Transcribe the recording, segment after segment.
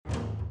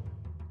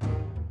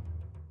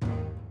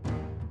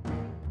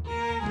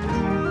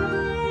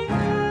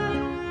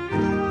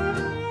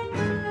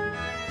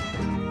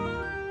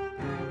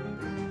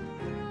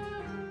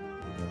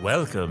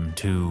Welcome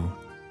to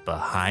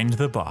Behind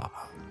the Bar.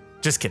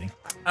 Just kidding.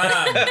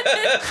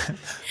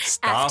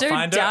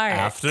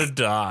 After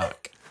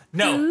dark.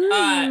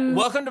 No,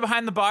 welcome to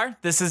Behind the Bar.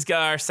 This is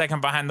our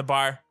second Behind the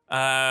Bar.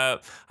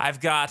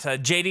 I've got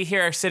JD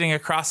here sitting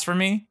across from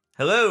me.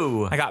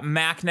 Hello. I got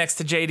Mac next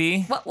to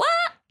JD. What?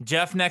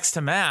 Jeff next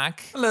to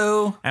Mac.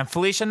 Hello. And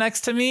Felicia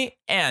next to me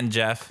and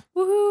Jeff.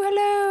 Woohoo,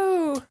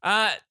 hello.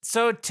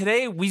 So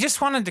today we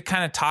just wanted to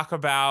kind of talk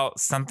about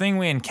something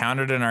we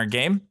encountered in our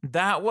game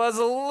that was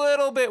a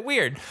little bit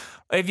weird.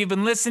 If you've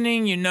been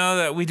listening, you know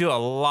that we do a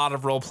lot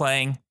of role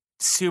playing,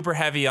 super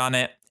heavy on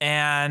it.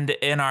 And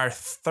in our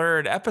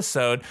third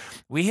episode,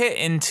 we hit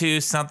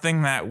into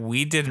something that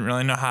we didn't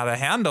really know how to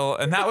handle,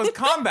 and that was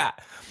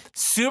combat.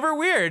 Super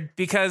weird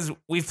because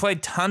we've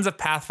played tons of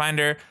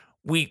Pathfinder.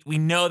 We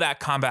know that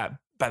combat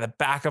by the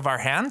back of our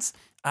hands,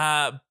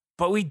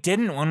 but we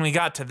didn't when we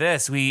got to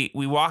this. We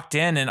walked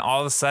in and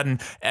all of a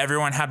sudden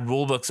everyone had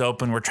rule books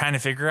open. We're trying to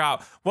figure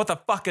out what the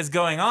fuck is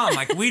going on.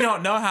 Like, we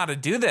don't know how to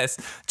do this.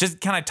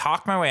 Just kind of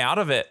talk my way out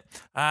of it.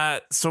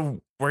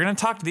 So we're going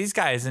to talk to these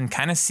guys and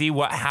kind of see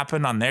what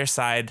happened on their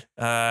side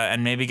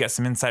and maybe get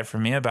some insight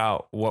from me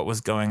about what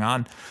was going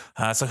on.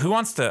 So who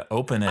wants to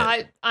open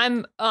it?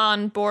 I'm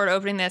on board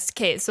opening this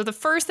case. So the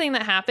first thing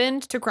that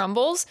happened to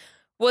Crumbles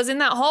was in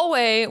that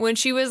hallway when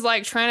she was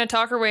like trying to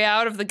talk her way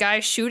out of the guy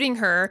shooting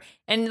her,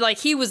 and like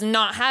he was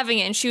not having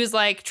it, and she was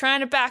like trying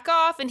to back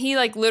off, and he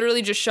like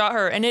literally just shot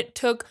her, and it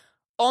took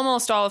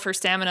almost all of her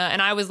stamina,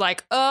 and I was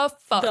like, oh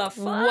fuck,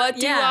 what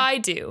do I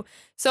do?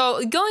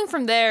 So going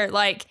from there,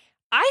 like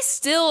I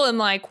still am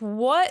like,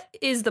 what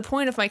is the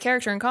point of my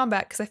character in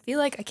combat? Because I feel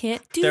like I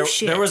can't do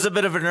shit. There was a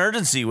bit of an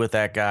urgency with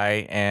that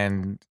guy,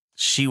 and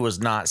she was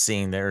not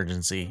seeing the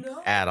urgency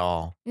at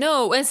all.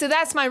 No, and so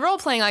that's my role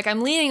playing. Like,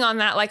 I'm leaning on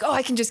that, like, oh,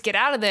 I can just get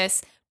out of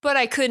this, but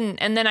I couldn't.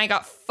 And then I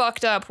got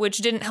fucked up, which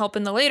didn't help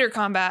in the later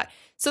combat.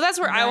 So that's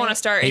where I want to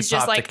start. It's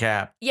just like, the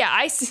cap.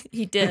 Yeah,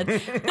 he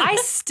did. I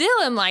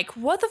still am like,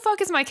 what the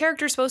fuck is my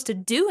character supposed to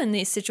do in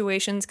these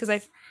situations? Because I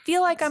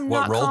feel like I'm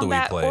not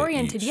combat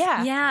oriented.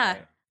 Yeah.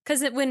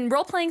 Because when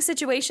role-playing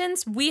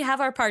situations, we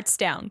have our parts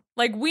down.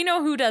 Like, we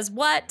know who does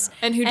what.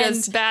 And who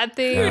does bad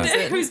things.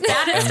 Who's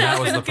bad at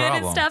stuff and good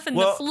at stuff. And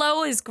the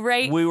flow is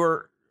great. We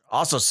were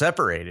also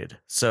separated.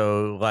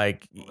 So,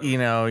 like, you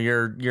know,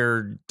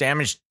 your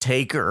damage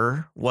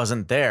taker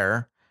wasn't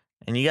there,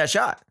 and you got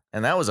shot.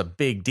 And that was a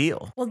big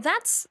deal. Well,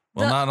 that's...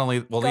 not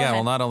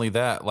only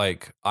that,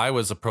 like, I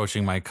was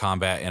approaching my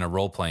combat in a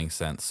role-playing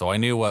sense. So I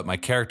knew what my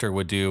character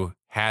would do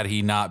had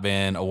he not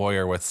been a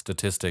warrior with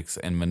statistics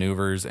and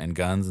maneuvers and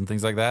guns and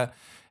things like that.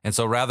 And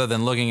so rather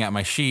than looking at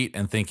my sheet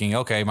and thinking,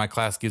 okay, my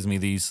class gives me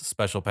these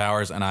special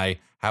powers and I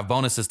have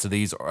bonuses to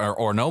these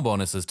or no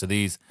bonuses to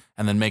these,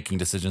 and then making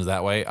decisions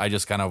that way, I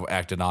just kind of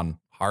acted on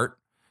heart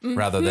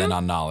rather than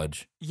on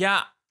knowledge.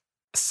 Yeah.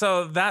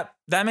 So that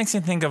makes me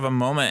think of a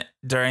moment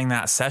during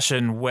that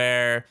session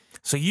where,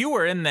 so you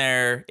were in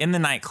there in the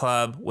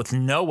nightclub with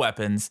no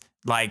weapons,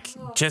 like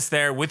just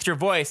there with your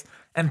voice,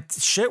 and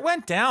shit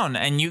went down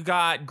and you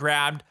got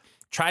grabbed,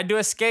 tried to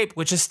escape,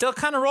 which is still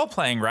kind of role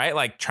playing, right?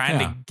 Like trying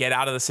to get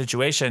out of the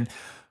situation.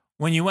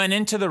 When you went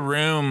into the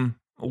room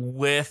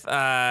with the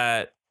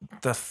bad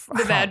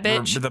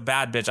bitch. The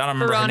bad bitch. I don't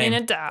remember her name.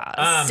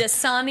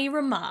 Dasani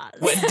Ramaz.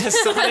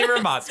 Dasani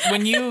Ramaz.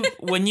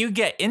 When you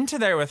get into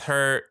there with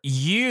her,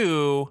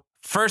 you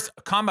first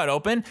combat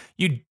open,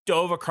 you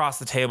dove across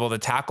the table to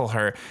tackle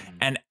her.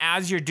 And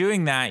as you're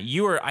doing that,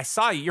 I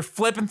saw you're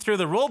flipping through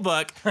the rule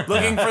book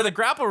looking for the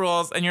grapple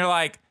rules, and you're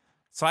like,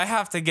 so I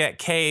have to get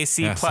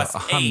KAC plus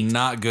 8. I'm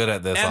not good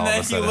at this. And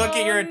then if you look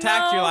at your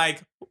attack, you're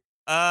like,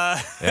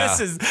 this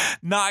is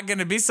not going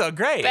to be so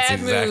great. Bad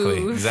exactly.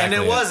 And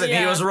it wasn't.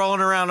 He was rolling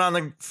around on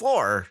the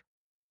floor.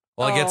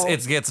 Well,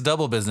 it gets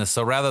double business.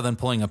 So rather than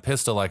pulling a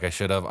pistol like I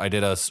should have, I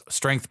did a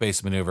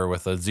strength-based maneuver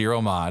with a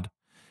 0 mod.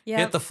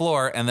 Hit the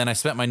floor, and then I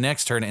spent my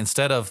next turn,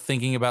 instead of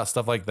thinking about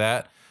stuff like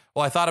that,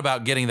 well, I thought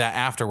about getting that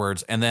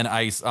afterwards, and then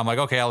I'm like,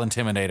 okay, I'll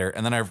intimidate her,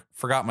 and then I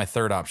forgot my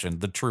third option,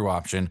 the true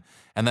option,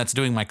 and that's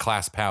doing my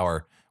class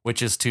power,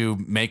 which is to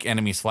make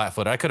enemies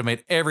flat-footed. I could have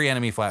made every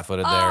enemy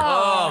flat-footed there. Oh my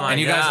God. And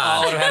you guys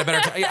all would have had a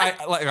better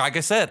time. Like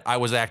I said, I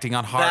was acting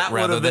on heart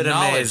rather than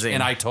knowledge, amazing.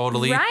 And I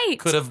totally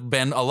could have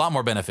been a lot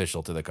more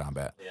beneficial to the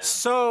combat. Yeah.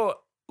 So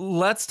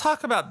let's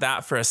talk about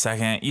that for a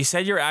second. You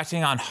said you're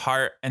acting on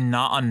heart and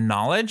not on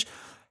knowledge.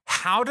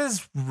 How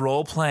does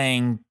how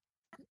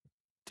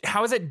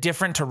is it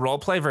different to role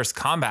play versus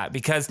combat?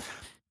 Because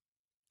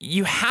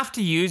you have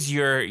to use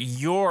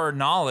your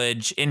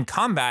knowledge in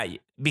combat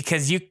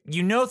because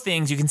you know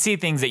things, you can see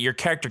things that your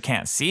character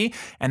can't see,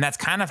 and that's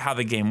kind of how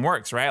the game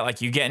works, right?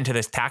 Like you get into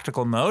this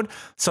tactical mode.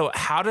 So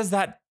how does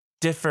that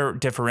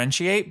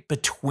differentiate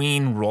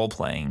between role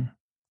playing?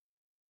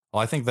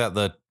 Well, I think that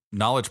the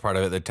knowledge part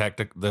of it,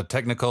 the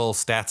technical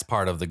stats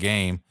part of the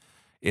game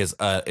is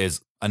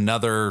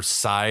another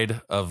side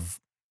of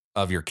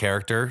your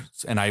character,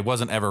 and I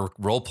wasn't ever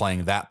role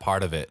playing that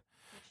part of it.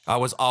 I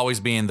was always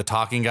being the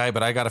talking guy,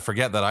 but I got to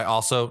forget that I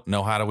also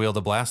know how to wield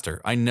a blaster.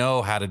 I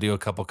know how to do a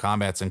couple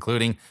combats,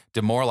 including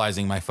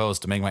demoralizing my foes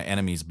to make my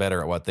enemies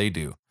better at what they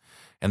do.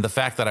 And the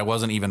fact that I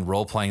wasn't even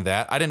role-playing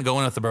that, I didn't go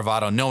in with the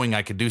bravado knowing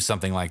I could do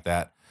something like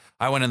that.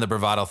 I went in the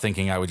bravado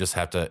thinking I would just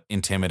have to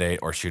intimidate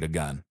or shoot a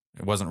gun.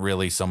 It wasn't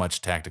really so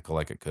much tactical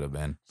like it could have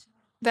been.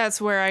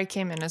 That's where I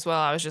came in as well.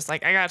 I was just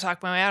like, I gotta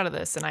talk my way out of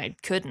this, and I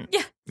couldn't.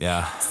 Yeah.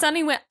 Yeah.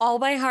 Sunny went all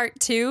by heart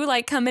too,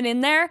 like coming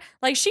in there.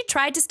 Like she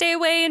tried to stay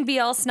away and be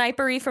all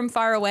snipery from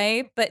far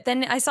away, but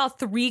then I saw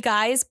 3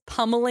 guys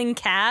pummeling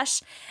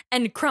Cash,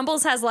 and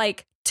Crumbles has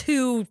like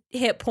 2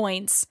 hit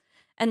points,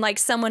 and like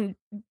someone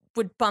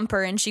would bump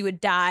her and she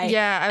would die.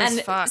 Yeah, I was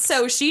and fucked.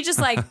 so she just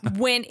like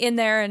went in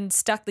there and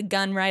stuck the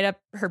gun right up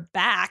her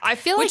back. I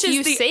feel like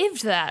you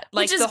saved that,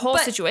 like the whole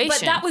situation.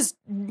 But that was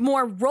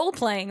more role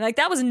playing. Like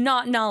that was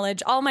not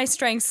knowledge. All my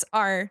strengths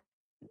are.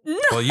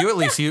 Well, you at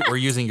least were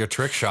using your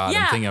trick shot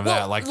and thinking of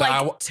that. Like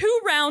 2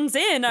 rounds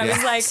in, I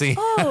was like, see?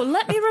 oh,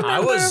 let me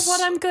remember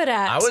what I'm good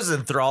at. I was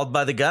enthralled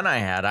by the gun I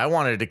had. I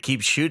wanted to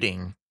keep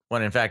shooting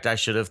when, in fact, I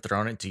should have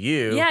thrown it to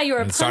you. Yeah, you were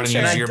a and started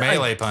puncher. using your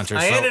melee puncher.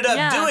 I ended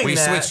up doing we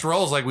that. switched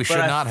roles like we should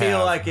but not have. I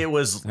feel like it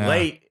was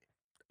late.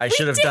 I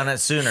should have done it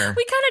sooner.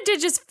 We kind of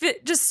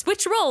did just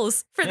switch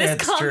roles for this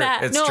it's true.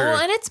 combat. It's no, true.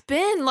 well, and it's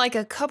been like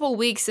a couple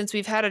weeks since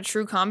we've had a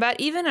true combat,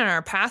 even in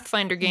our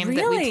Pathfinder game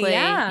that we Really? play.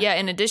 Yeah.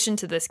 In addition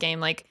to this game,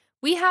 like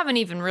we haven't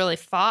even really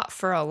fought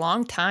for a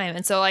long time.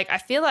 And so like I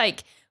feel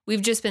like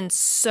we've just been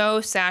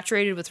so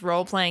saturated with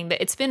role playing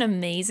that it's been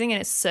amazing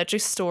and it's such a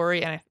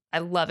story and I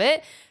love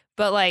it.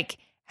 But like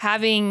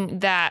having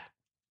that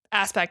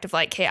aspect of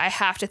like, hey, I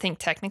have to think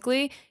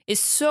technically is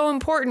so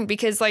important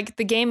because like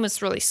the game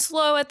was really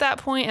slow at that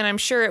point and I'm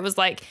sure it was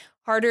like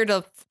harder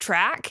to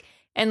track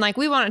and like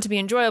we want it to be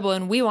enjoyable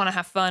and we want to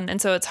have fun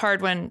and so it's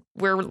hard when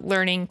we're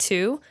learning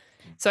too.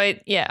 So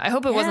I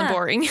hope it wasn't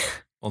boring.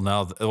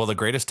 Well, the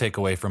greatest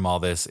takeaway from all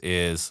this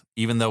is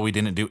even though we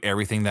didn't do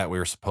everything that we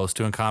were supposed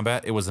to in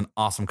combat, it was an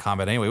awesome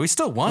combat anyway. We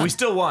still won. We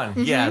still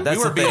won. Yeah, that's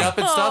we were the beat thing. up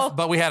and stuff,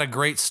 but we had a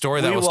great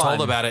story that We was told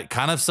won. about it.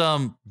 Kind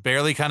of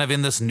barely kind of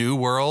in this new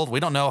world. We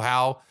don't know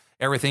how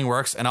everything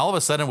works. And all of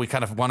a sudden we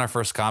kind of won our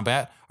first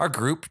combat. Our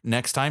group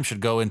next time should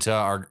going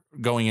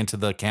into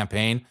the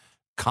campaign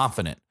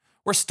confident.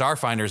 We're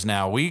Starfinders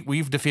now.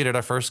 We've defeated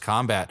our first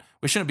combat.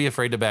 We shouldn't be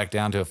afraid to back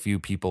down to a few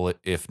people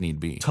if need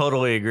be.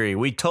 Totally agree.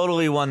 We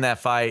totally won that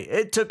fight.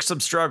 It took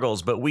some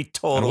struggles, but we And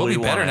totally we'll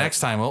be better won it.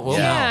 next time. We'll know.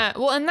 Yeah.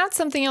 Well, and that's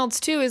something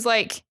else too is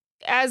like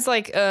as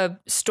like a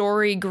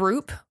story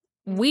group,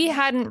 we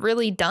hadn't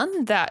really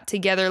done that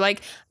together.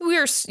 Like we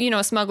were,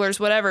 smugglers,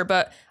 whatever,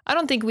 but I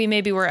don't think we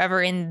maybe were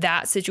ever in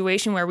that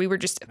situation where we were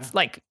just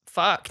like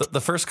fucked.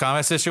 The first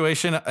combat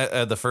situation,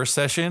 the first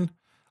session,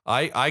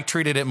 I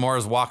treated it more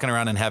as walking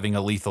around and having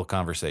a lethal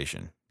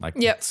conversation. Like,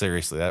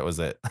 seriously, that was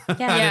it. I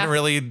didn't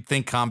really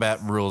think combat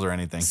rules or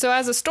anything. So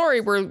as a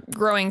story, we're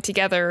growing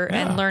together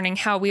and learning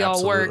how we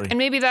all work. And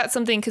maybe that's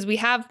something because we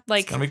have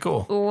like, It's gonna be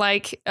cool.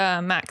 Like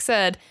Max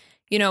said,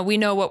 we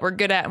know what we're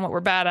good at and what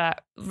we're bad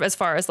at as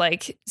far as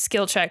like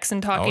skill checks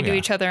and talking to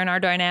each other and our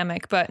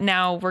dynamic. But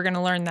now we're going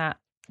to learn that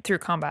through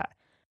combat.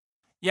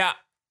 Yeah.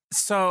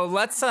 So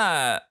let's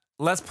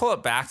pull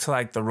it back to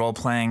like the role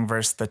playing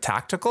versus the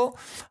tactical.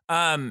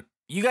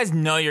 You guys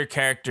know your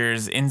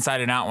characters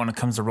inside and out when it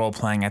comes to role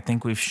playing. I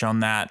think we've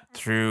shown that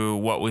through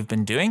what we've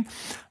been doing.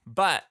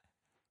 But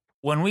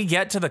when we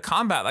get to the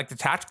combat, like the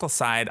tactical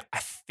side, I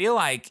feel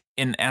like,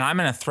 and I'm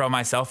going to throw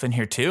myself in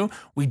here too,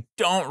 we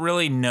don't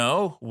really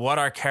know what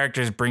our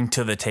characters bring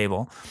to the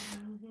table.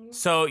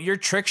 So your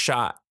trick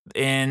shot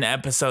in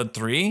episode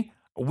 3,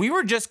 we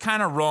were just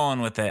kind of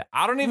rolling with it.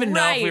 I don't even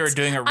know if we were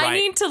doing it right. I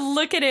need to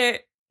look at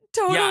it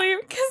totally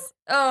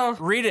because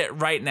read it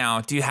right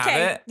now. Do you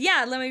have it?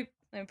 Yeah, let me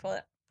pull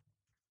it.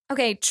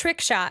 Okay,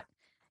 trick shot.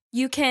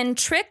 You can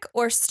trick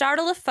or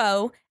startle a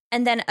foe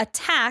and then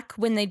attack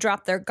when they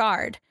drop their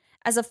guard.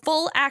 As a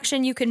full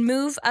action, you can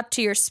move up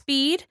to your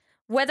speed.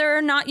 Whether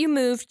or not you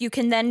move, you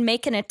can then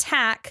make an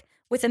attack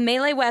with a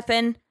melee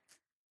weapon,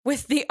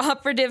 with the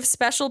operative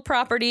special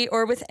property,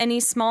 or with any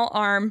small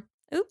arm.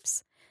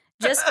 Oops.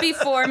 Just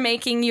before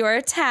making your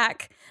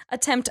attack,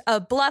 attempt a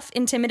bluff,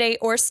 intimidate,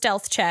 or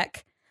stealth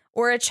check,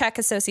 or a check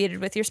associated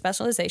with your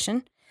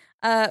specialization,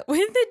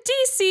 with a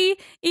DC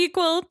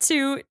equal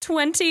to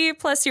 20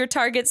 plus your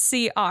target's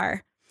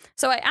CR.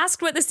 So I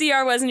asked what the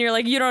CR was, and you're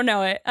like, you don't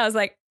know it. I was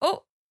like,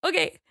 oh,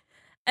 okay.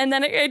 And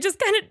then I just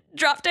kind of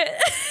dropped it.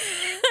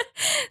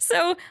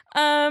 So,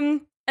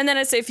 and then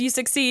I say if you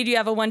succeed, you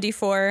have a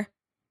 1d4,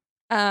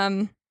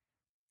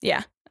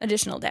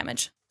 additional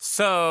damage.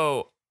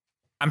 So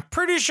I'm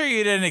pretty sure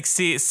you didn't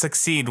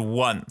succeed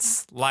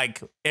once,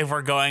 like if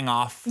we're going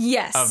off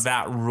of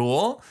that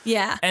rule.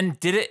 Yeah. And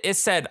it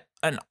said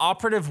an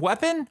operative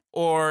weapon,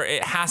 or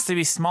it has to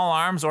be small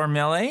arms or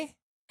melee?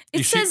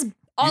 It says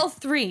all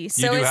three.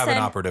 So you do it have said,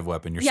 an operative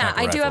weapon. Your yeah, sniper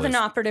I do rifle have an is.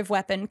 operative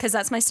weapon because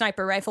that's my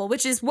sniper rifle,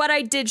 which is what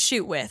I did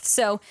shoot with.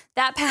 So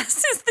that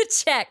passes the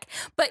check.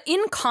 But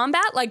in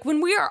combat, like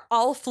when we are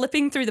all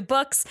flipping through the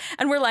books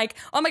and we're like,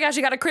 oh my gosh,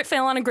 you got a crit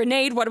fail on a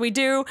grenade. What do we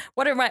do?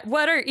 What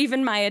are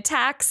even my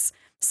attacks?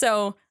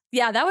 So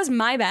yeah, that was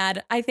my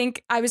bad. I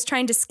think I was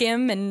trying to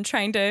skim and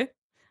trying to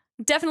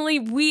definitely,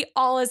 we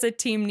all as a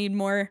team need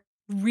more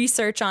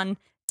research on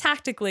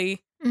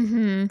tactically,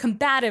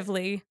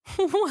 combatively,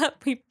 what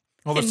we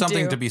Well, there's can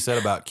something do. to be said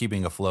about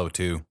keeping a flow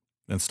too,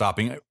 and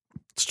stopping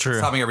It's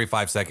true. every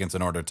 5 seconds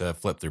in order to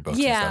flip through books.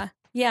 And Yeah, stuff.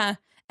 yeah.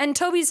 And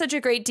Toby's such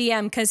a great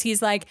DM because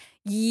he's like,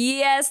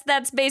 yes,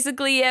 that's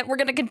basically it. We're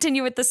going to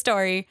continue with the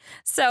story.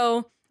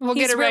 So We'll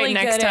he's get it right really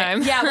next good at-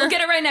 time. yeah, we'll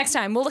get it right next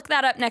time. We'll look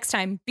that up next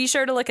time. Be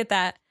sure to look at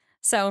that.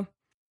 So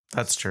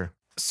That's true.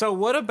 So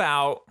what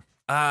about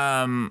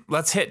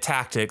let's hit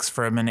tactics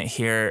for a minute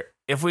here.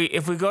 If we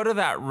go to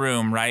that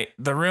room, right?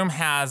 The room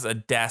has a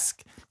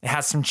desk, it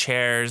has some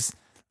chairs,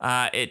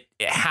 it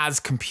has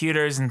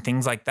computers and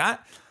things like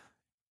that.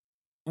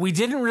 We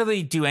didn't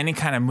really do any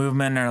kind of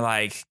movement or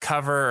like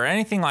cover or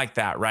anything like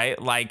that, right?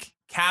 Like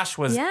Cash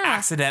was Yeah.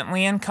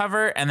 accidentally in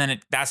cover and then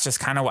that's just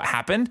kind of what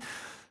happened.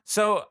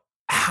 So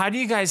how do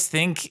you guys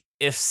think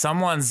if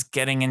someone's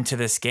getting into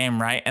this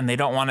game, right, and they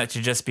don't want it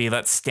to just be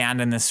let's stand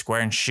in this square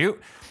and shoot,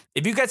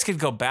 if you guys could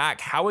go back,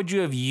 how would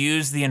you have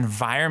used the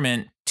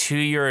environment to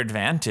your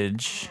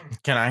advantage?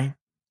 Can I?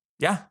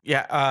 Yeah.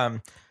 Yeah.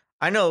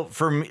 I know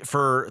for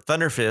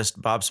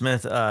Thunderfist, Bob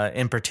Smith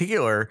in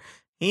particular,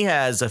 he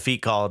has a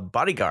feat called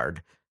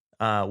Bodyguard,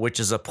 which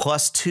is a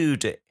 +2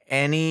 to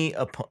any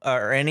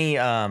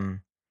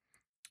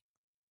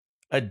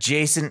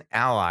adjacent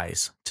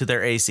allies to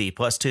their AC,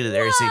 +2 to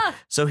their AC. Ah!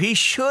 So he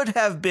should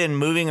have been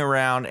moving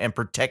around and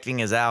protecting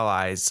his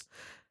allies,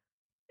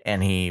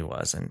 and he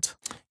wasn't.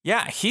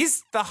 Yeah,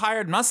 he's the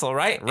hired muscle,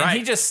 right? And he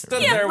Right. just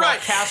stood Yeah, there while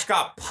right. Cash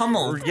got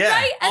pummeled Yeah.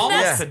 Right, and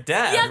almost that's- to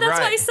death. yeah, that's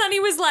why right.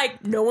 Sonny was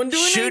like, no one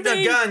doing Shooting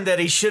anything. a gun that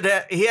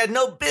he had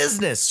no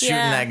business shooting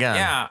Yeah. that gun.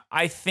 Yeah,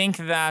 I think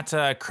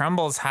that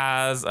Crumbles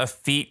has a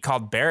feat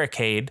called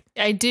Barricade.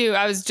 I do.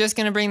 I was just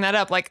gonna bring that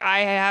up. Like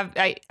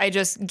I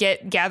just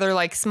gather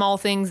like small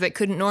things that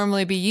couldn't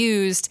normally be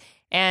used,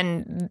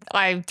 and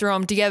I throw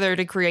them together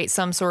to create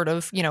some sort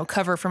of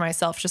cover for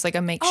myself, just like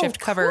a makeshift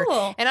cover.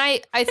 cool. And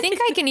I think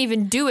I can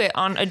even do it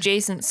on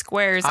adjacent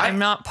squares. I'm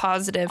not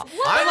positive. But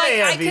I may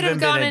have I could even have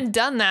gone been and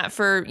done that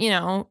for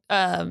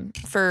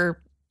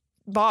for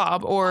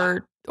Bob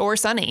or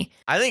Sonny.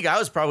 I think I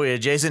was probably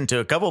adjacent to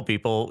a couple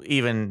people,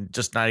 even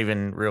just not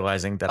even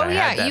realizing that Oh I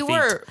yeah, had that you feat.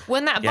 were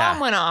when that Yeah. bomb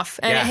went off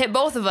and Yeah. it hit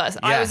both of us.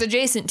 I Yeah. was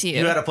adjacent to you.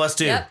 You had a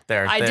 +2 Yep.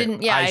 there. I that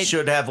didn't- yeah, I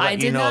should have let I you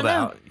did know not know.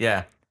 about.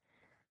 Yeah.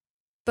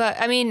 But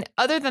I mean,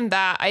 other than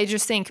that, I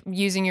just think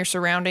using your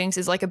surroundings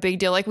is like a big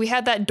deal. Like we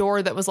had that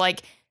door that was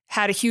like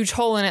had a huge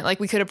hole in it. Like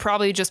we could have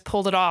probably just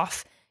pulled it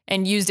off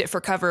and used it for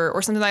cover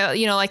or something like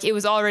that. Like it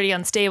was already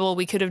unstable.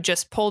 We could have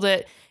just pulled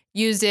it,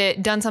 used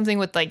it, done something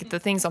with like the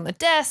things on the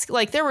desk.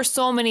 Like there were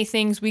so many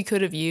things we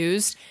could have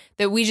used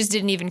that we just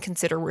didn't even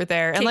consider were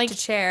there. And Kicked like a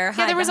chair. yeah,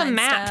 hide there was a behind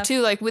map stuff.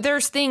 too. Like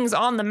there's things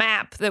on the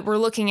map that we're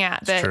looking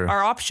at that true.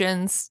 are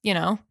options.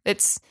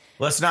 It's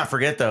Let's not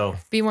forget though,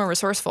 be more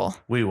resourceful.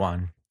 we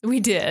won. We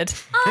did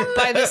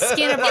by the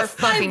skin of our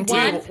fucking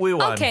won- teeth. We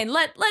won. Okay,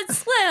 let's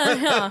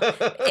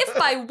if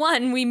by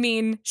one we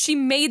mean she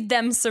made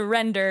them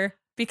surrender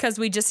because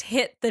we just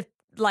hit the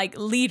like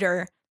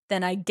leader,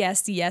 then I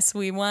guess yes,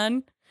 we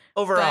won.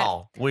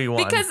 Overall, we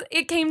won. Because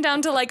it came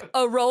down to like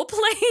a role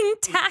playing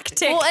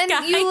tactic. Well, and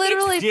guys. you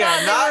literally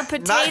yeah, thought they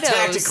were not potatoes.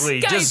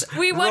 tactically. Guys, just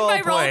we won by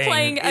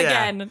role-playing Yeah.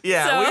 again,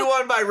 Yeah, so- we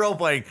won by role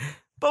playing,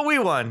 but we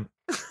won.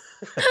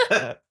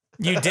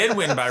 You did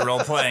win by role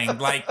playing.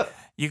 Like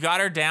you got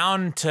her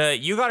down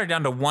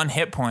to 1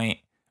 hit point,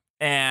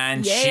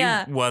 and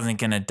Yeah. she wasn't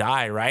gonna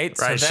die, right?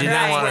 Right, So she then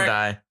didn't that's want to where-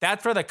 die.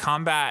 That's where the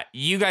combat.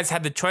 You guys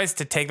had the choice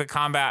to take the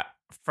combat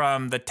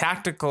from the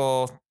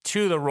tactical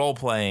to the role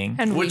playing.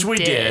 And Which we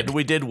did. did.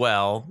 We did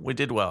well. We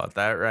did well at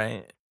that,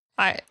 right?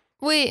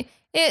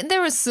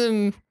 There was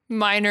some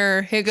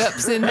minor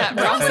hiccups in that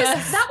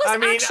process. That was I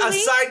mean, actually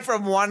aside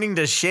from wanting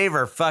to shave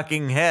her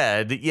fucking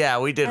head, yeah,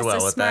 we did that's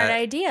well a with smart that.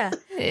 idea.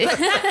 But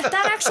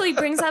that actually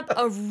brings up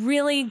a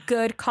really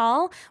good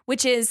call,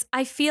 which is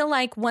I feel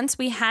like once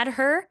we had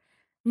her,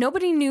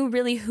 nobody knew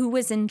really who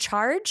was in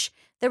charge.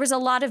 There was a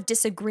lot of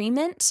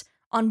disagreement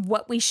on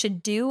what we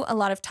should do, a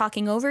lot of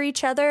talking over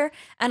each other,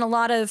 and a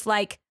lot of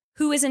like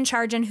who is in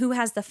charge and who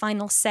has the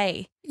final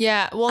say.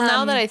 Yeah. Well,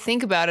 now that Um, I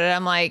think about it,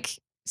 I'm like,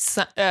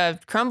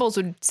 Crumbles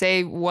would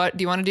say, "What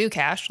do you want to do,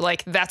 Cash?"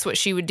 Like that's what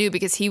she would do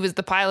because he was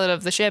the pilot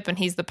of the ship and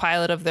he's the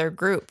pilot of their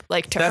group.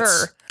 Like to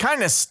That's her,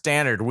 kind of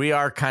standard. We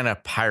are kind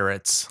of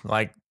pirates,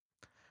 like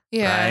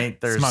yeah.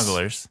 right? There's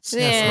Smugglers.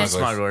 Yeah.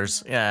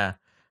 smugglers. Yeah,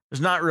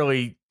 there's not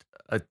really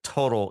a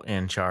total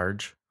in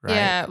charge, right?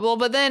 Yeah, well,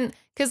 but then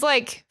because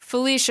like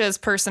Felicia's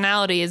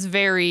personality is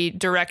very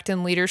direct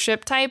and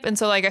leadership type, and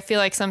so like I feel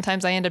like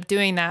sometimes I end up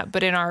doing that,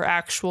 but in our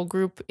actual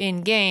group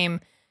in game,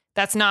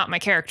 that's not my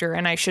character,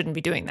 and I shouldn't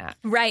be doing that.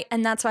 Right.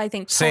 And that's why I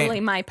think Same. totally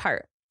my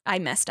part. I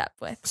messed up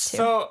with too.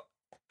 So,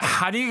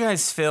 how do you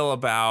guys feel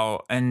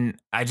about, and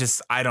I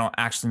don't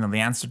actually know the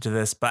answer to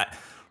this, but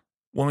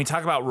when we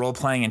talk about role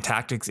playing and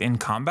tactics in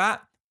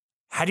combat,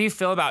 how do you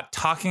feel about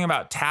talking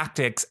about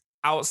tactics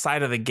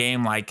outside of the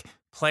game, like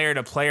player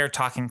to player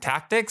talking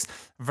tactics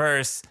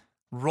versus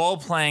role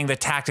playing the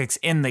tactics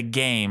in the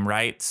game,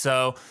 right?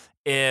 So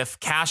if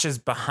Cash is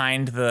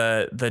behind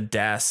the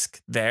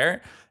desk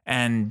there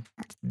and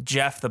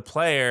Jeff, the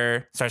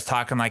player, starts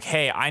talking like,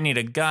 hey, I need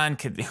a gun.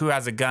 Who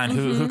has a gun?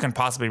 Who can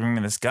possibly bring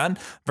me this gun?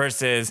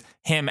 Versus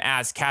him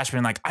as Cash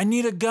being like, I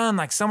need a gun.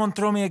 Like, someone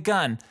throw me a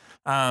gun.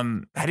 How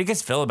do you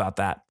guys feel about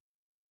that?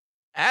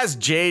 As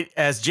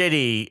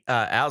JD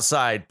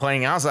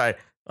playing outside,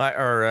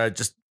 or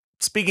just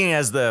speaking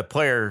as the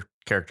player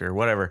character,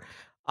 whatever,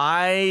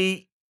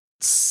 I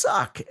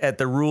suck at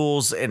the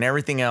rules and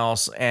everything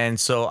else. And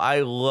so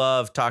I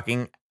love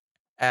talking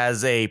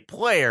as a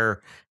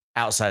player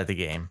outside of the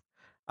game.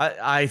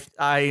 I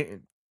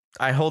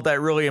hold that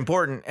really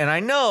important. And I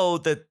know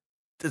that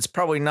it's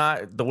probably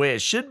not the way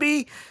it should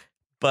be,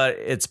 but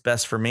it's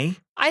best for me.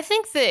 I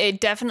think that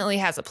it definitely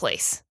has a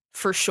place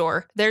for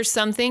sure. There's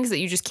some things that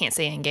you just can't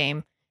say in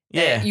game.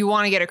 Yeah. You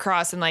want to get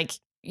across, and like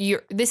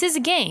this is a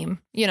game,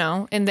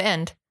 in the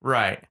end.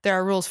 Right. There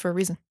are rules for a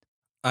reason.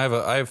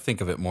 I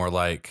think of it more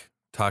like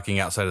talking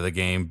outside of the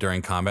game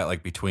during combat,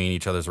 like between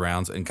each other's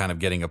rounds, and kind of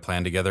getting a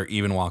plan together,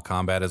 even while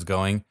combat is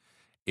going,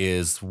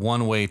 is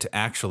one way to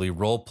actually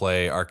role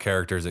play our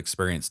characters'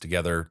 experience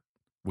together,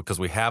 because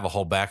we have a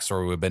whole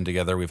backstory. We've been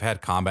together. We've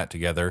had combat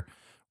together.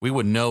 We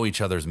would know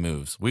each other's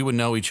moves. We would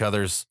know each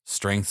other's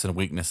strengths and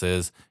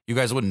weaknesses. You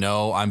guys would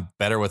know I'm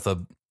better with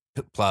a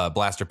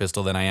blaster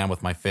pistol than I am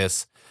with my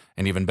fists,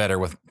 and even better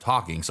with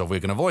talking. So if we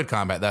can avoid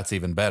combat, that's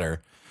even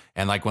better.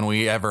 And like when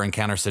we ever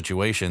encounter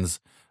situations,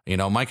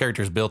 my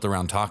character's built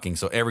around talking.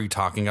 So every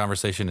talking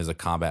conversation is a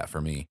combat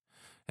for me.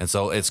 And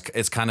so it's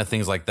kind of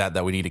things like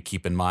that we need to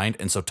keep in mind.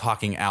 And so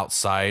talking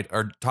outside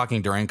or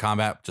talking during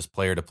combat, just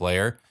player to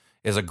player,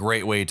 is a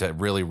great way to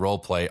really role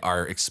play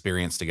our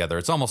experience together.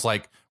 It's almost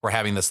like we're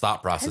having this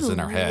thought process in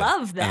our head.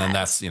 Love that. And then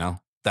that's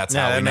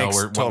how we know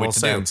what to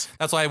do.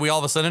 That's why we all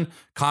of a sudden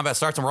combat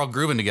starts and we're all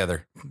grooving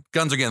together.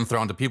 Guns are getting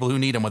thrown to people who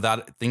need them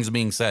without things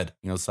being said,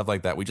 stuff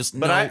like that. We just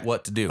know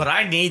what to do. But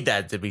I need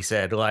that to be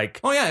said. Like,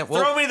 oh yeah,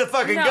 well, throw me the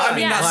fucking gun. I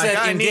mean, not Like,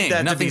 said in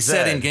game. Nothing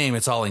said in said. game.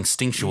 It's all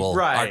instinctual.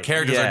 Right, Our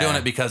characters yeah. are doing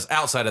it because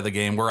outside of the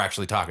game, we're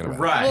actually talking about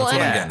Right. it. That's Well, what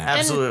I'm and- getting at.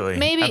 Absolutely. And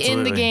maybe in the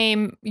Absolutely.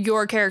 game,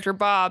 your character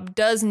Bob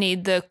does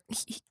need the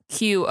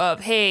cue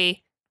of,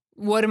 hey,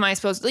 what am I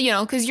supposed to,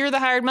 because you're the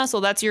hired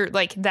muscle. That's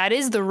that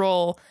is the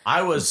role.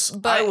 I was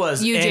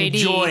you, JD,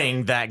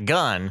 enjoying that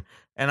gun,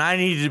 and I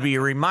needed to be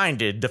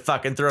reminded to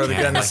fucking throw the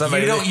gun to Like,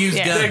 somebody you don't use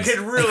Yeah. that guns. could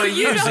really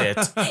use it.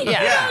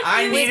 Yeah.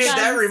 I use needed that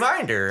guns.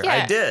 reminder.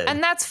 Yeah, I did.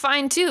 and that's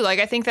fine too. Like,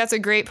 I think that's a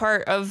great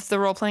part of the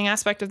role playing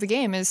aspect of the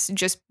game is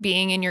just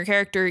being in your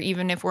character,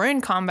 even if we're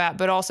in combat,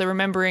 but also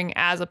remembering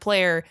as a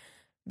player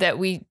that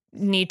we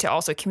need to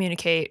also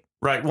communicate.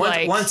 Right.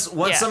 Once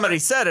somebody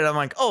said it, I'm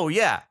like, oh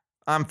yeah,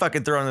 I'm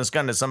fucking throwing this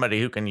gun to somebody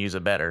who can use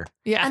it better.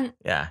 Yeah. And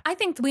Yeah. I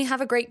think we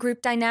have a great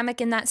group dynamic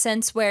in that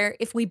sense where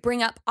if we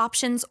bring up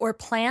options or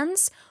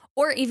plans,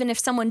 or even if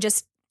someone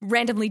just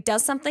randomly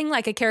does something,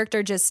 like a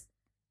character just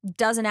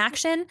does an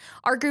action,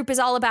 our group is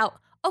all about,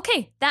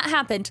 okay, that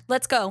happened.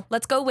 Let's go.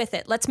 Let's go with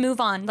it. Let's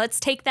move on. Let's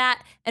take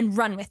that and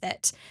run with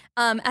it.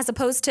 As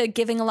opposed to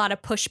giving a lot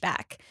of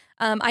pushback.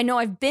 I know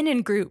I've been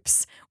in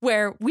groups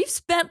where we've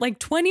spent like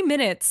 20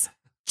 minutes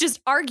just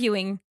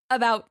arguing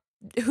about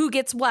who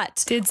gets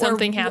what. Did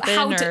something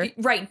happen?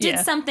 Did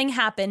something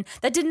happen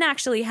that didn't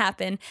actually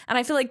happen? And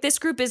I feel like this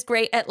group is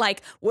great at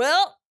like,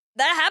 well,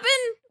 that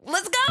happened.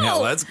 Let's go. Yeah,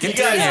 let's get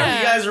You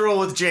Yeah. guys roll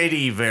with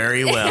JD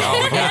very well.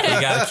 Oh, we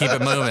got to keep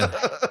it moving.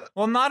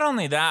 Well, not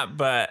only that,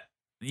 but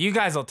you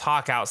guys will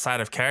talk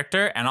outside of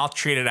character, and I'll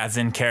treat it as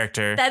in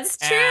character. That's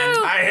true. And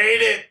I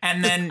hate it.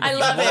 And then I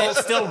love we'll it.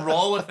 still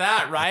roll with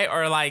that, right?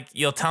 Or like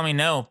you'll tell me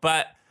no.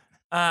 But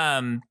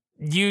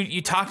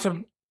you talked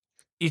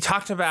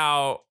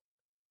about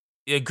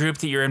a group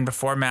that you're in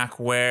before, Mac,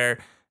 where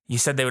you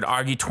said they would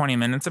argue 20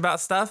 minutes about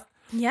stuff.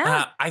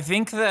 Yeah. I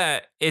think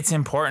that it's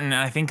important, and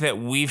I think that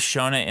we've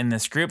shown it in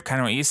this group, kind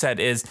of what you said,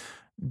 is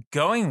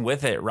going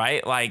with it,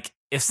 right? Like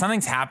if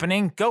something's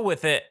happening, go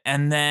with it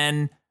and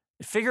then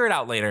figure it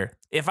out later.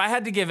 If I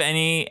had to give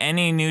any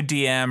new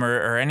DM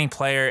or any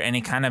player any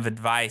kind of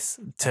advice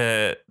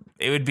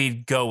it would be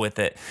go with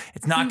it.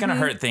 It's not going to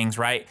hurt things,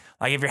 right?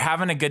 Like if you're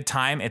having a good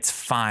time, it's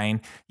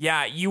fine.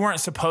 Yeah, you weren't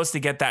supposed to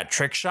get that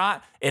trick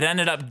shot. It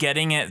ended up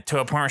getting it to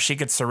a point where she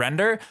could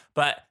surrender,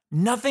 but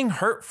nothing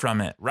hurt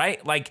from it,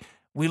 right? Like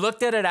we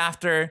looked at it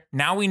after.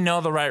 Now we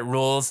know the right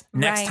rules.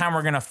 Next Right. time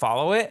we're going to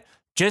follow it.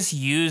 Just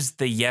use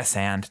the yes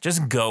and.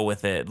 Just go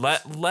with it.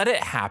 Let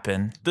it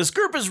happen. This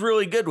group is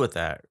really good with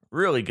that.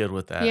 Really good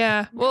with that.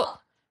 Yeah. Well,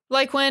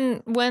 like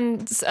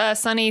when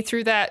Sunny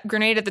threw that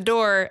grenade at the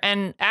door,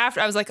 and after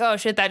I was like, oh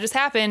shit, that just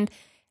happened.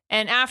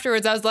 And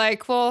afterwards I was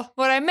like, well,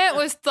 what I meant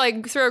was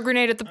like throw a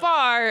grenade at the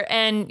bar.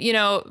 And,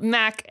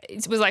 Mac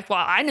was like,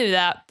 well, I knew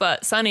that,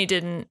 but Sunny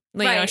didn't.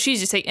 You know, Right. she's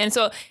just taking, and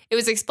so it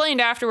was explained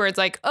afterwards,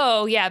 like,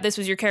 oh yeah, this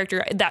was your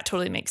character. That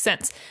totally makes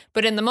sense.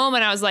 But in the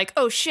moment, I was like,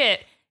 oh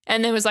shit.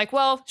 And then it was like,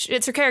 well,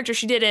 it's her character.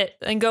 She did it,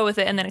 and go with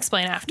it, and then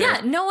explain after. Yeah,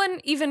 no one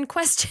even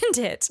questioned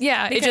it.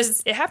 Yeah,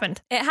 because it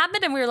happened. it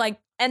happened, and we were like,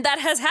 and that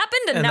has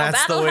happened, and now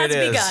that's the battle way has it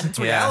is. begun. It's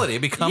reality.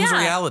 It becomes Yeah.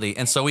 reality.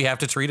 And so we have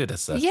to treat it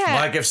as such. Yeah.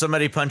 Like if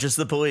somebody punches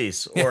the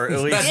police, or at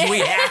least, we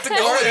have to go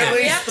or with at it.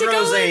 least have to go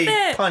throws with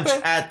a it. punch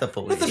at the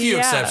police. With a few Yeah.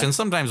 exceptions.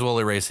 Sometimes we'll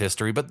erase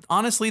history, but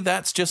honestly,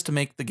 that's just to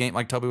make the game,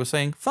 like Toby was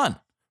saying, fun.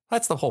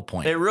 That's the whole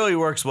point. It really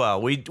works well.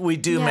 We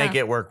do Yeah. make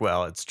it work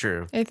well. It's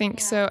true. I think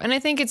so. And I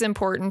think it's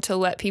important to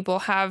let people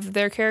have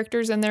their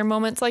characters and their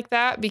moments like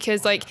that,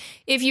 because like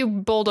if you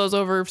bulldoze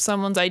over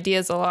someone's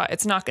ideas a lot,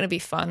 it's not going to be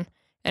fun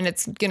and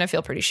it's going to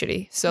feel pretty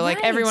shitty. So like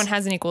Right. everyone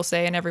has an equal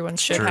say and everyone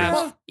should True. have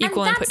Well,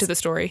 equal and input that's- to the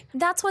story.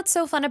 That's what's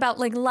so fun about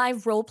like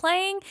live role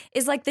playing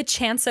is like the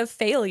chance of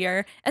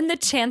failure and the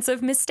chance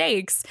of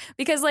mistakes.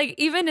 Because like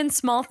even in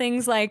small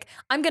things like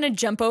I'm going to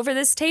jump over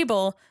this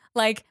table,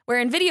 like where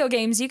in video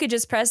games you could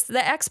just press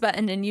the X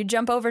button and you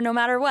jump over no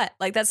matter what.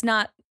 Like that's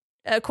not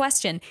a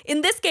question. In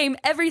this game,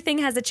 everything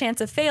has a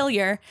chance of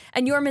failure,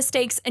 and your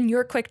mistakes and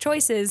your quick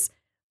choices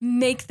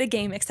make the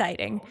game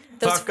exciting.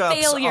 Those Fuck ups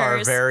are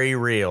failures, very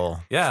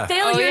real. yeah. Oh,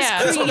 failures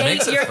yeah. That's what create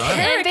makes it your fun.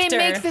 character. And they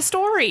make the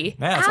story.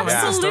 Yeah, that's what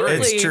makes the story.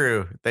 Absolutely. It's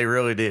true. They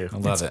really do. I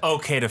love it.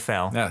 Okay to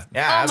fail. Yeah.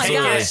 Yeah, Oh my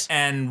absolutely. gosh.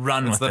 And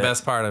run That's with the it.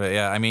 best part of it.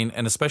 Yeah. I mean,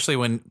 and especially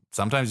when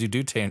sometimes you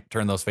do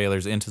turn those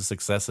failures into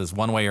successes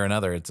one way or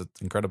another. It's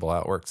incredible how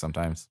it works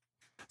sometimes.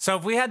 So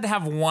if we had to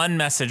have one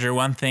message or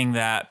one thing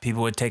that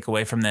people would take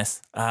away from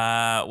this,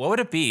 what would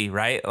it be,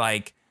 right?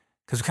 Like,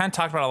 because we kind of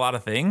talked about a lot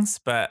of things,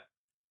 but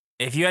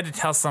if you had to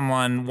tell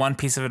someone one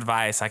piece of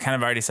advice, I kind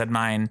of already said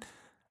mine.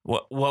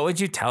 What would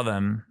you tell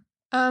them?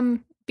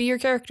 Be your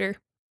character.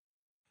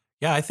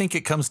 Yeah, I think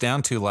it comes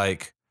down to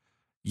like,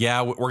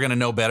 yeah, we're going to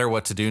know better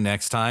what to do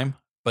next time,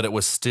 but it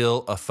was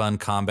still a fun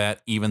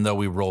combat, even though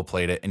we role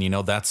played it. And, you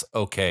know, that's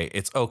okay.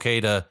 It's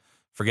okay to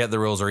forget the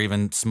rules or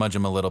even smudge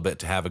them a little bit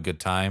to have a good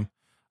time,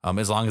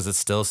 as long as it's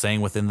still staying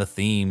within the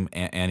theme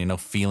and you know,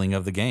 feeling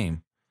of the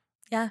game.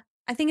 Yeah,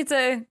 I think it's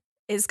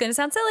going to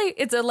sound silly.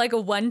 It's like a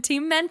one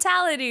team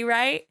mentality,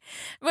 right?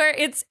 Where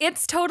it's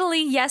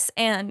totally yes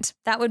and.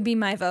 That would be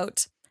my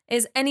vote.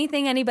 Is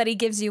anything anybody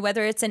gives you,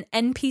 whether it's an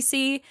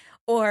NPC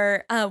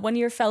or one of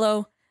your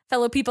fellow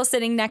people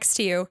sitting next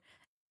to you,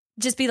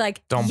 just be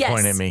like, Don't yes,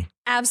 point at me.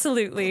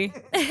 Absolutely.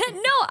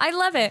 No, I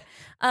love it.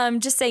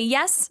 Just say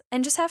yes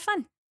and just have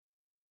fun.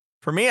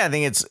 For me, I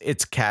think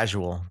it's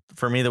casual.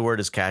 For me, the word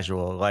is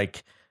casual.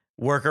 Like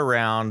work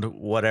around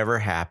whatever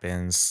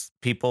happens.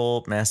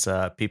 People mess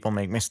up. People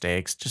make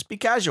mistakes. Just be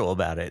casual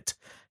about it.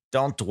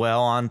 Don't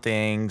dwell on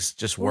things.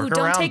 Just work Ooh,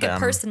 don't around take it them.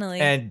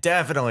 personally. And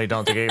definitely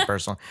don't take it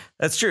personally.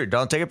 That's true.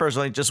 Don't take it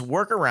personally. Just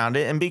work around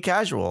it and be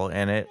casual,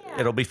 and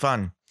it'll be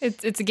fun.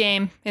 It's a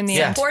game in the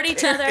Yeah. end. Support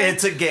each other.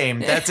 It's a game.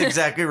 That's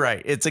exactly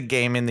right. It's a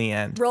game in the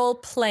end. Role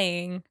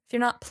playing. If you're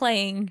not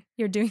playing,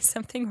 you're doing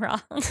something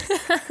wrong.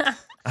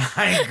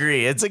 I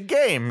agree. It's a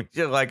game.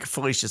 Like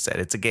Felicia said,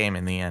 it's a game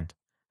in the end.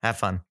 Have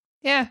fun.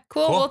 Yeah,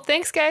 cool. Cool. Well,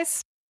 thanks,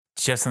 guys.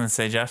 Do you have something to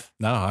say, Jeff?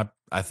 No,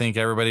 I think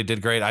everybody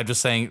did great. I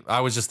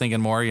was just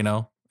thinking more, you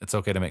know, it's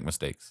okay to make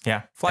mistakes.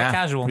 Yeah. Fly Yeah.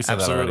 casual. We said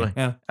that Absolutely. already.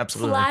 Yeah.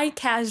 Absolutely. Fly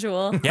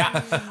casual.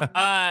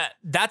 Yeah.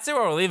 That's it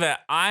where we'll leave it.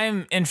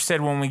 I'm interested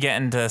when we get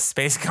into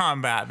space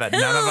combat that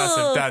none of us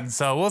have done.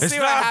 So we'll It's see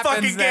what not a happens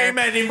fucking there. game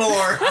anymore.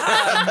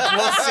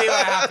 We'll see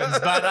what happens.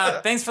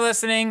 But thanks for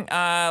listening.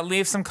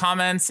 Leave some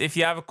comments. If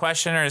you have a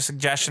question or a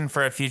suggestion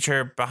for a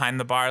future Behind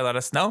the Bar, let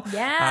us know.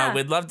 Yeah.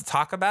 We'd love to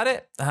talk about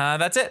it.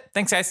 That's it.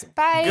 Thanks, guys.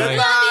 Bye.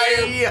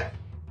 Goodbye.